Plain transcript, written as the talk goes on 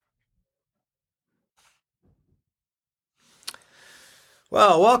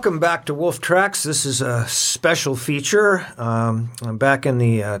Well, welcome back to Wolftrax. This is a special feature. I'm back in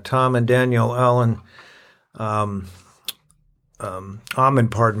the Tom and Danielle Allen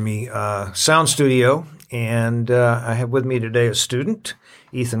sound studio, and I have with me today a student,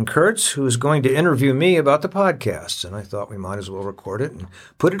 Ethan Kurtz, who is going to interview me about the podcast. And I thought we might as well record it and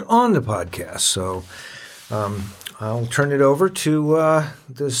put it on the podcast. So I'll turn it over to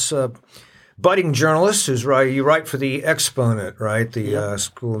this budding journalist who's you write for the Exponent, right? The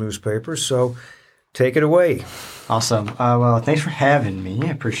school newspaper. So take it away. Awesome. Well, thanks for having me.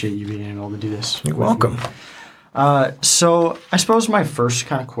 I appreciate you being able to do this. You're welcome. So I suppose my first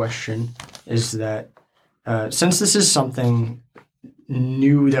kind of question is that since this is something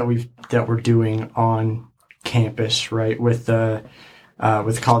new that we're doing on campus, right, with the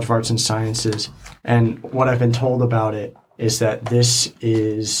College of Arts and Sciences, and what I've been told about it is that this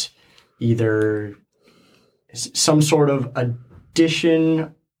is either some sort of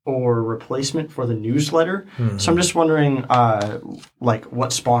addition or replacement for the newsletter. Mm-hmm. So I'm just wondering,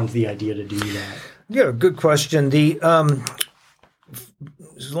 what spawned the idea to do that? Yeah, good question. As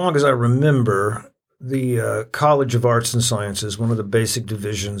long as I remember, the College of Arts and Sciences, one of the basic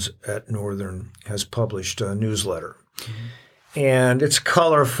divisions at Northern, has published a newsletter. Mm-hmm. And it's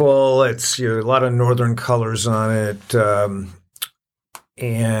colorful. It's a lot of Northern colors on it.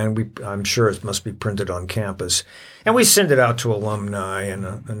 And I'm sure it must be printed on campus. And we send it out to alumni and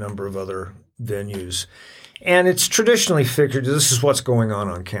a number of other venues. And it's traditionally figured this is what's going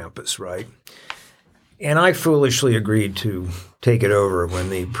on campus, right? And I foolishly agreed to take it over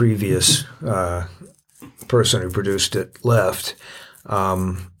when the previous person who produced it left.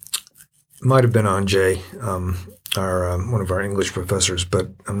 Might have been Anjay, one of our English professors,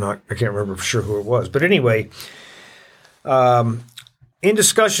 but I can't remember for sure who it was. But anyway, in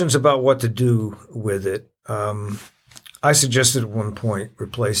discussions about what to do with it, I suggested at one point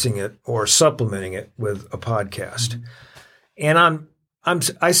replacing it or supplementing it with a podcast. And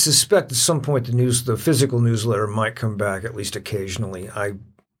I suspect at some point the physical newsletter might come back at least occasionally. I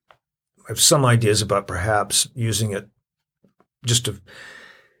have some ideas about perhaps using it just to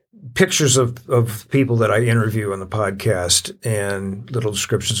pictures of people that I interview on the podcast and little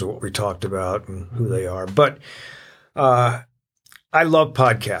descriptions of what we talked about and who they are. But I love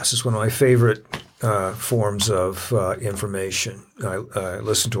podcasts. It's one of my favorite forms of information. I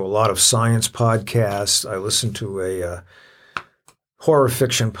listen to a lot of science podcasts. I listen to a horror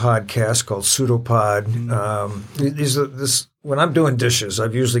fiction podcast called Pseudopod. When I'm doing dishes,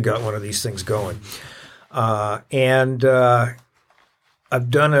 I've usually got one of these things going. And I've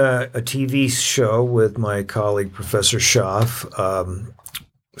done a TV show with my colleague, Professor Schaff,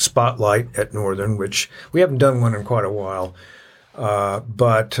 Spotlight at Northern, which we haven't done one in quite a while.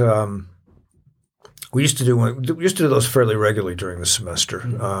 But we used to do those fairly regularly during the semester.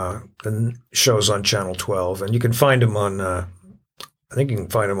 The shows on Channel 12, and you can find them on. I think you can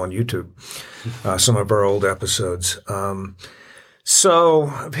find them on YouTube. Some of our old episodes. So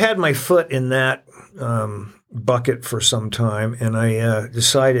I've had my foot in that bucket for some time, and I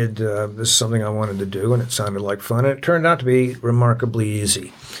decided this is something I wanted to do, and it sounded like fun, and it turned out to be remarkably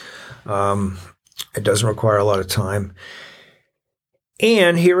easy. It doesn't require a lot of time.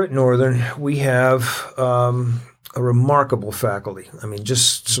 And here at Northern, we have a remarkable faculty. I mean,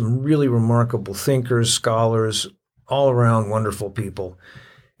 just some really remarkable thinkers, scholars, all around wonderful people.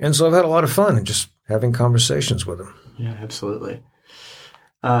 And so I've had a lot of fun in just having conversations with them. Yeah, absolutely.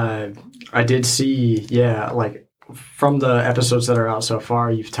 I did see, from the episodes that are out so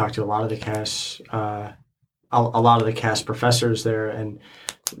far, you've talked to a lot of the cast professors there, and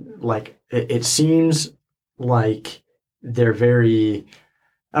it seems like they're very,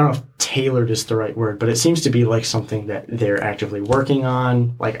 I don't know if tailored is the right word, but it seems to be like something that they're actively working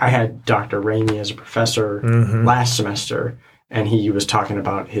on. Like I had Dr. Ramey as a professor last semester, and he was talking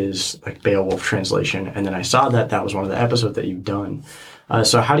about his Beowulf translation. And then I saw that was one of the episodes that you've done.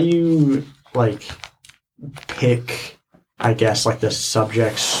 So how do you pick, I guess, the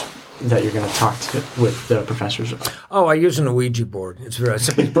subjects that you're going to talk with the professors about? Oh, I use an Ouija board. I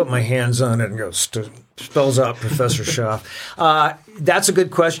simply put my hands on it and go, spells out Professor Schaff. That's a good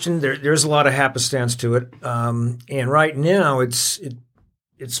question. There's a lot of happenstance to it. And right now it's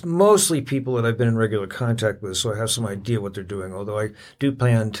mostly people that I've been in regular contact with, so I have some idea what they're doing, although I do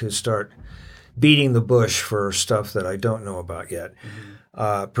plan to start beating the bush for stuff that I don't know about yet.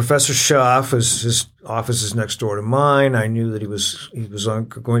 Professor Schaff, his office is next door to mine. I knew that he was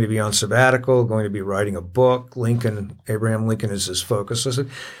going to be on sabbatical, going to be writing a book. Abraham Lincoln is his focus. I said,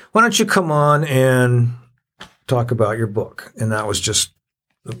 why don't you come on and talk about your book? And that was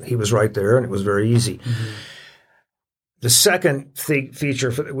he was right there, and it was very easy. the second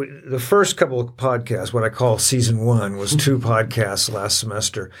feature for the first couple of podcasts, what I call season 1, was 2 podcasts last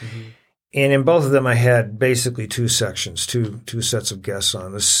semester. Mm-hmm. And in both of them, I had basically 2 sections, two sets of guests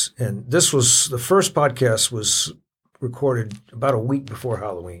on this. And this was the first podcast was recorded about a week before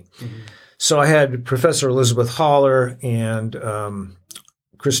Halloween. Mm-hmm. So I had Professor Elizabeth Haller and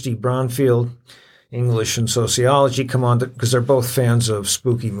Christy Brownfield, English and sociology, come on because they're both fans of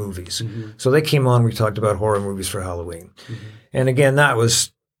spooky movies. Mm-hmm. So they came on. We talked about horror movies for Halloween. Mm-hmm. And again, that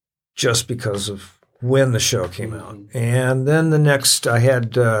was just because of when the show came out. And then the next, I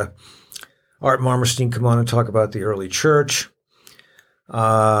had Art Marmerstein come on and talk about the early church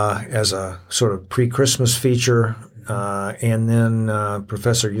as a sort of pre-Christmas feature. And then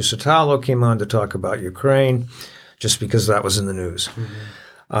Professor Usatalo came on to talk about Ukraine, just because that was in the news.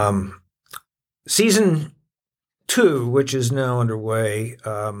 Mm-hmm. Season 2, which is now underway,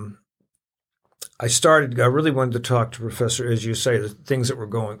 I really wanted to talk to Professor, as you say, the things that were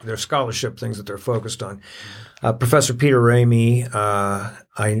going, their scholarship things that they're focused on. Professor Peter Ramey,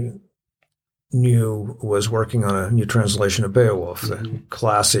 I knew was working on a new translation of Beowulf, the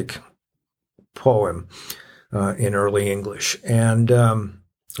classic poem in early English. And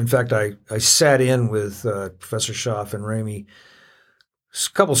in fact, I sat in with Professor Schaff and Ramey a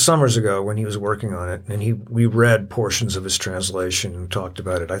couple summers ago when he was working on it, and we read portions of his translation and talked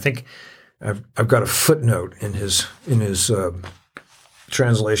about it. I think I've got a footnote in his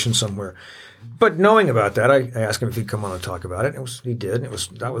translation somewhere. But knowing about that, I asked him if he'd come on and talk about it. He did.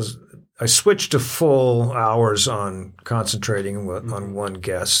 I switched to full hours on concentrating on one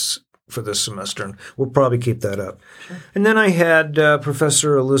guest for this semester, and we'll probably keep that up. Sure. And then I had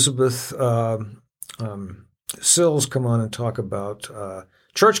Professor Elizabeth Sills come on and talk about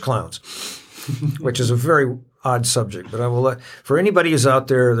church clowns, which is a very odd subject. But I will for anybody who's out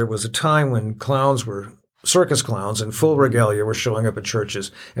there, there was a time when circus clowns in full regalia were showing up at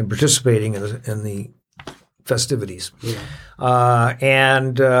churches and participating in the festivities. Yeah.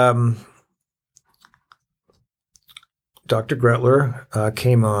 And Dr. Gretler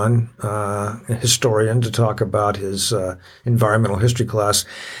came on, a historian, to talk about his environmental history class.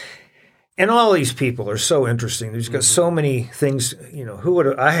 And all these people are so interesting. There's got so many things,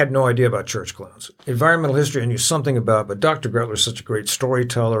 I had no idea about church clowns. Environmental history I knew something about, but Dr. Gretler is such a great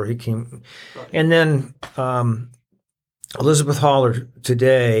storyteller. He came. And then Elizabeth Haller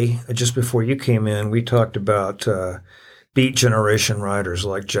today, just before you came in, we talked about Beat Generation writers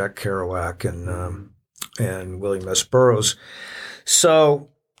like Jack Kerouac and William S. Burroughs. So,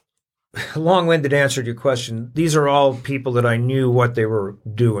 long-winded answer to your question. These are all people that I knew what they were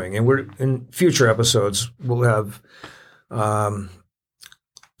doing, and we're in future episodes. We'll have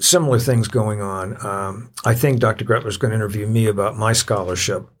similar things going on. I think Dr. Gretler is going to interview me about my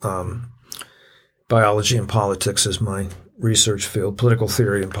scholarship. Biology and politics is my research field, political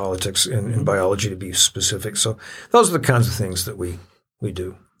theory and politics and biology to be specific. So those are the kinds of things that we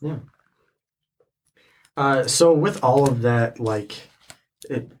do. Yeah. So with all of that,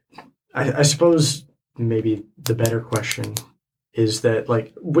 I suppose maybe the better question is that,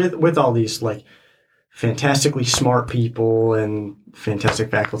 with all these, fantastically smart people and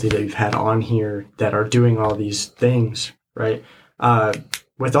fantastic faculty that you've had on here that are doing all these things, right?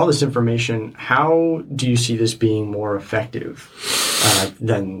 With all this information, how do you see this being more effective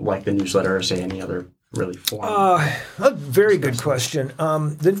than, the newsletter or, say, any other really form? A very good question.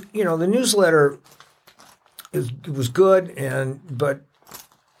 The newsletter was good, but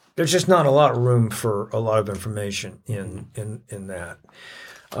there's just not a lot of room for a lot of information in that.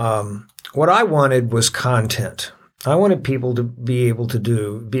 What I wanted was content. I wanted people to be able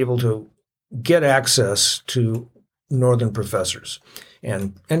to get access to Northern professors,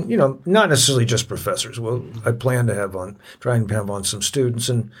 and not necessarily just professors. Well, I plan to try and have on some students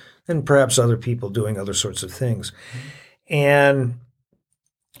and perhaps other people doing other sorts of things, and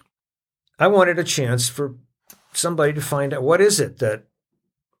I wanted a chance for somebody to find out what is it that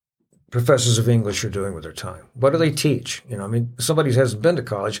professors of English are doing with their time. What do they teach? Somebody who hasn't been to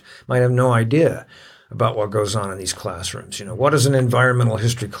college might have no idea about what goes on in these classrooms. What is an environmental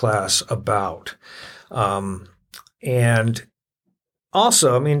history class about? And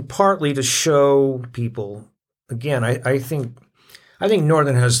also, partly to show people, again, I think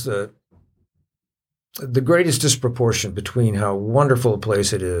Northern has the greatest disproportion between how wonderful a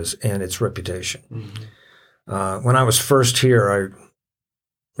place it is and its reputation. Mm-hmm. When I was first here, I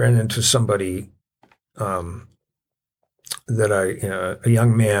ran into somebody a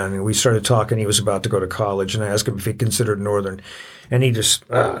young man, and we started talking. He was about to go to college, and I asked him if he considered Northern, and he just,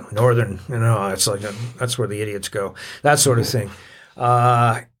 Northern, it's that's where the idiots go, that sort of thing.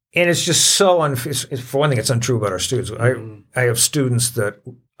 And it's just so for one thing, it's untrue about our students. I have students that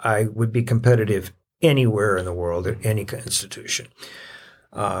I would be competitive anywhere in the world at any institution.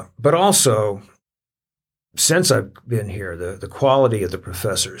 But also, since I've been here, the quality of the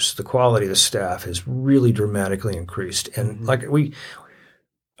professors, the quality of the staff has really dramatically increased. And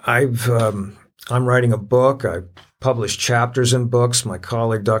I'm writing a book. I published chapters in books. My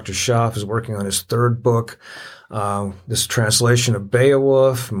colleague, Dr. Schaff, is working on his third book. This translation of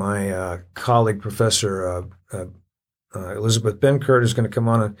Beowulf. My colleague, Professor Elizabeth Benkert, is going to come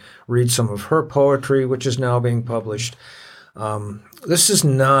on and read some of her poetry, which is now being published. We're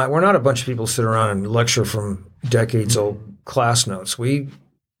not a bunch of people sit around and lecture from decades old class notes.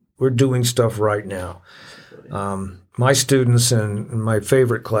 We're doing stuff right now. My students, and my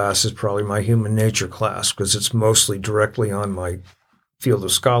favorite class is probably my human nature class, because it's mostly directly on my field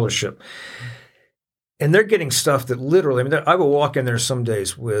of scholarship. And they're getting stuff that literally, I will walk in there some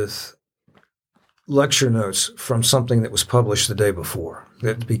days with lecture notes from something that was published the day before,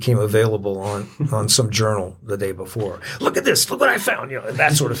 that became available on some journal the day before. Look at this, look what I found,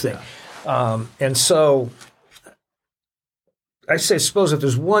 that sort of thing. And so I suppose if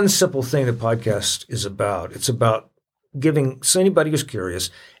there's one simple thing the podcast is about, it's about giving anybody who's curious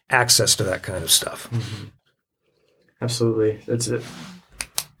access to that kind of stuff. Mm-hmm. Absolutely. That's a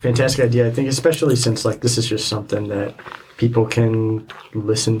fantastic idea. I think especially since this is just something that people can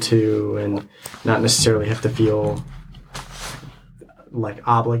listen to and not necessarily have to feel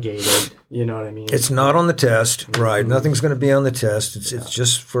obligated. You know what I mean? It's not on the test, right? Nothing's going to be on the test. It's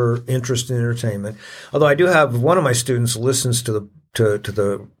just for interest and entertainment. Although I do have one of my students listens to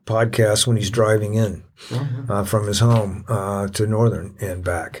the podcast when he's driving in from his home to Northern and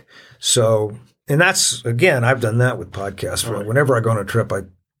back. So, and that's, again, I've done that with podcasts. Whenever I go on a trip, I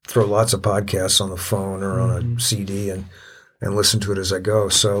throw lots of podcasts on the phone or on a CD and listen to it as I go.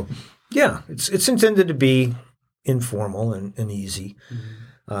 So, yeah, it's intended to be informal and easy.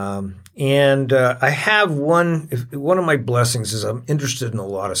 And I have one of my blessings is I'm interested in a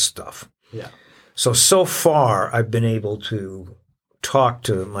lot of stuff. Yeah. So far, I've been able to talk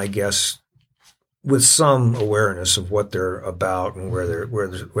to my guests with some awareness of what they're about and where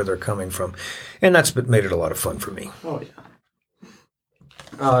they're coming from, and that's made it a lot of fun for me. Oh yeah.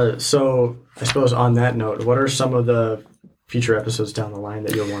 So I suppose on that note, what are some of the future episodes down the line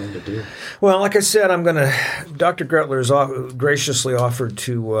that you're wanting to do? Well, like I said, Dr. Gretler has graciously offered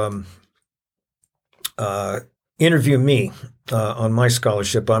to interview me on my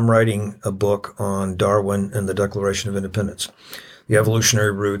scholarship. I'm writing a book on Darwin and the Declaration of Independence, the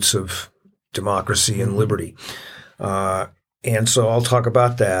evolutionary roots of democracy and liberty. And so I'll talk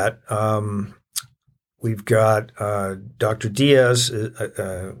about that. We've got Dr. Diaz,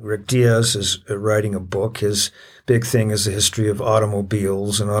 Rick Diaz is writing a book. His big thing is the history of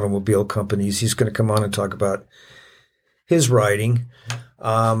automobiles and automobile companies. He's going to come on and talk about his writing.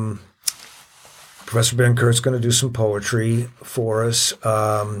 Professor Benkert's going to do some poetry for us.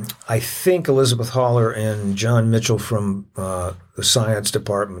 I think Elizabeth Haller and John Mitchell from the science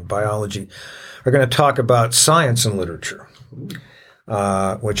department, biology, are going to talk about science and literature,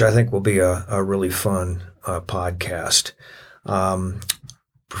 which I think will be a really fun podcast.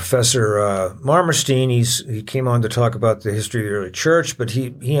 Professor Marmerstein, he came on to talk about the history of the early church, but he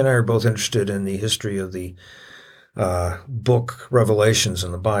and I are both interested in the history of the book Revelations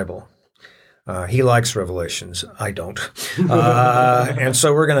in the Bible. He likes Revelations. I don't. And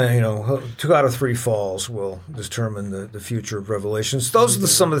so we're going to, 2 out of 3 falls will determine the future of Revelations. Those are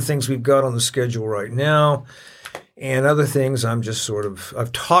some of the things we've got on the schedule right now. And other things,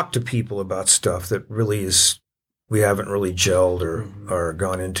 I've talked to people about stuff that really we haven't really gelled or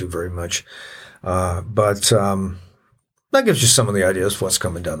gone into very much. But that gives you some of the ideas of what's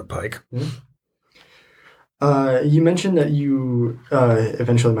coming down the pike. Mm-hmm. You mentioned that you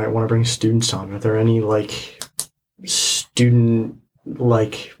eventually might want to bring students on. Are there any student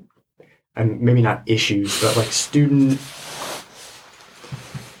maybe not issues, but student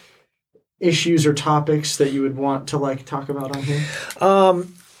issues or topics that you would want to talk about on here?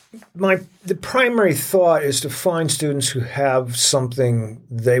 The primary thought is to find students who have something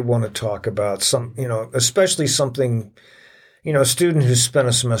they want to talk about. Especially something. A student who's spent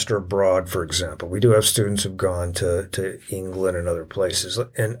a semester abroad, for example. We do have students who've gone to England and other places.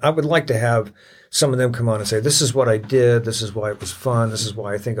 And I would like to have some of them come on and say, this is what I did, this is why it was fun, this is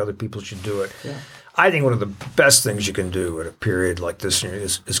why I think other people should do it. Yeah. I think one of the best things you can do at a period like this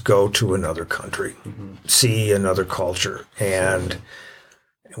is go to another country, see another culture. And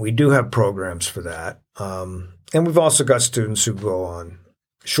we do have programs for that. And we've also got students who go on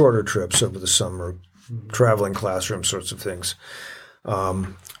shorter trips over the summer, traveling classroom sorts of things.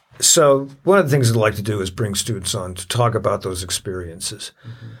 So one of the things I'd like to do is bring students on to talk about those experiences.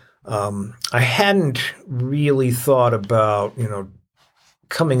 I hadn't really thought about,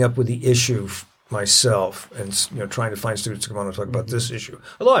 coming up with the issue myself and, trying to find students to come on and talk about this issue,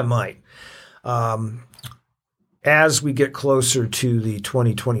 although I might. As we get closer to the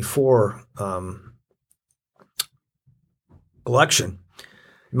 2024 election,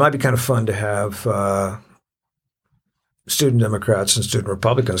 it might be kind of fun to have student Democrats and student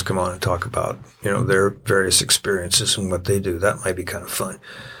Republicans come on and talk about, their various experiences and what they do. That might be kind of fun.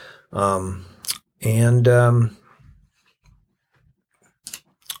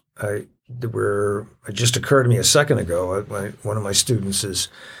 It just occurred to me a second ago. One of my students has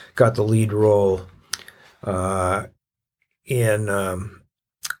got the lead role in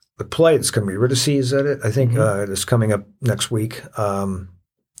the play that's coming to Eurydice. Is that it? I think it's coming up next week. And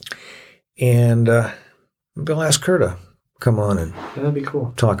maybe I'll ask her to come on and that'd be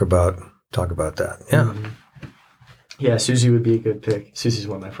cool. Talk about that. Yeah. Yeah, Susie would be a good pick. Susie's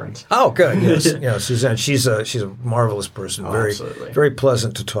one of my friends. Oh, good. Yes. Yeah, Suzanne. She's a marvelous person. Very, very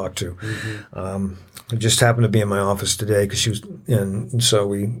pleasant to talk to. I just happened to be in my office today because she was in, and so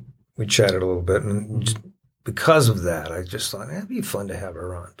we chatted a little bit, and just because of that, I just thought it'd be fun to have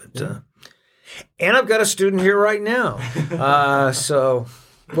her on. But and I've got a student here right now, so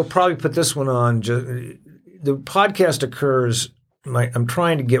we'll probably put this one on. The podcast occurs. I'm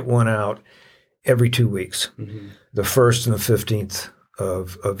trying to get one out every 2 weeks, the 1st and the 15th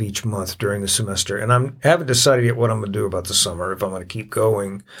of each month during the semester. And I haven't decided yet what I'm going to do about the summer, if I'm going to keep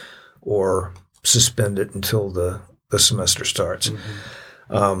going or suspend it until the semester starts.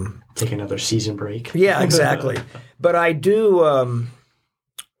 Take another season break. Yeah, exactly. But I do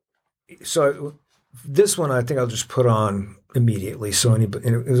so this one I think I'll just put on immediately. So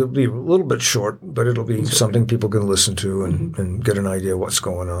it'll be a little bit short, but it'll be something people can listen to and get an idea of what's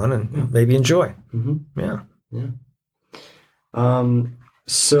going on and maybe enjoy. Yeah.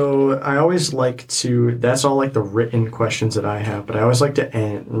 So I always like to, that's all like the written questions that I have, but I always like to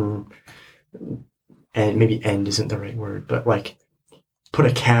end, and maybe end isn't the right word, but like put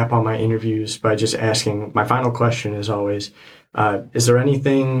a cap on my interviews by just asking, my final question is always, is there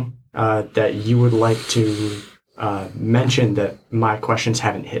anything that you would like to mention that my questions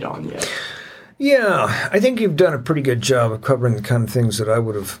haven't hit on yet? Yeah, I think you've done a pretty good job of covering the kind of things that I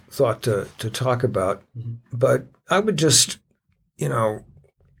would have thought to talk about. But I would just, the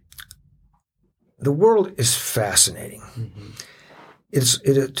world is fascinating.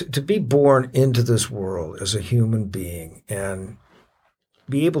 To be born into this world as a human being and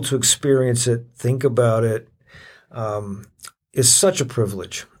be able to experience it, think about it, is such a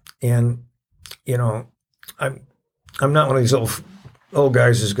privilege. And, I'm not one of these old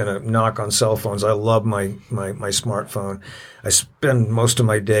guys who's going to knock on cell phones. I love my smartphone. I spend most of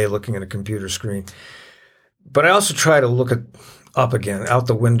my day looking at a computer screen. But I also try to look up again, out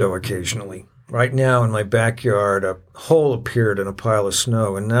the window occasionally. Right now in my backyard, a hole appeared in a pile of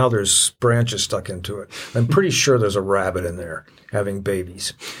snow, and now there's branches stuck into it. I'm pretty sure there's a rabbit in there having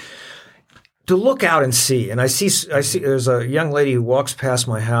babies. To look out and see, and I see there's a young lady who walks past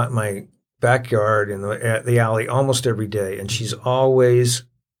my backyard in the alley almost every day, and she's always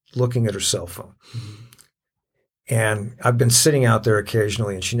looking at her cell phone. And I've been sitting out there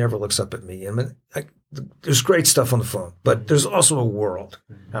occasionally, and she never looks up at me. There's great stuff on the phone, but there's also a world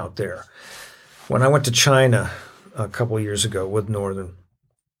out there. When I went to China a couple of years ago with Northern,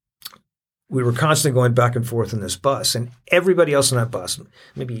 we were constantly going back and forth in this bus, and everybody else in that bus,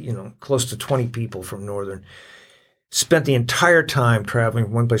 maybe close to 20 people from Northern, spent the entire time traveling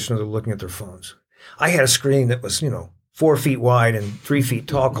from one place to another looking at their phones. I had a screen that was, 4 feet wide and 3 feet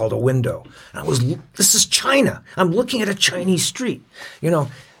tall called a window. And this is China. I'm looking at a Chinese street, and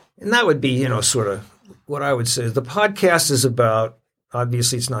that would be, sort of what I would say. The podcast is about,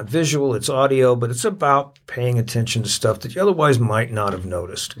 obviously it's not visual, it's audio, but it's about paying attention to stuff that you otherwise might not have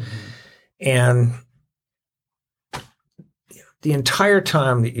noticed. And the entire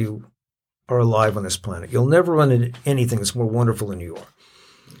time that you are alive on this planet, you'll never run into anything that's more wonderful than you are.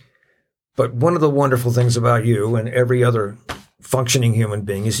 But one of the wonderful things about you and every other functioning human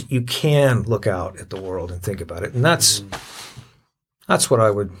being is you can look out at the world and think about it. And that's what I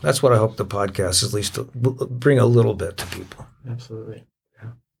hope the podcast at least will bring a little bit to people. Absolutely. Yeah.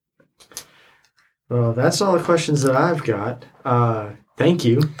 Well, that's all the questions that I've got. Thank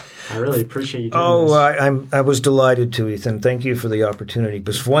you. I really appreciate you doing this. I was delighted to, Ethan. Thank you for the opportunity.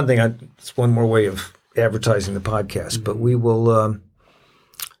 Because for one thing, it's one more way of advertising the podcast. But we will.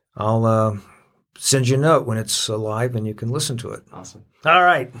 I'll send you a note when it's live and you can listen to it. Awesome. All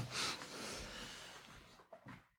right.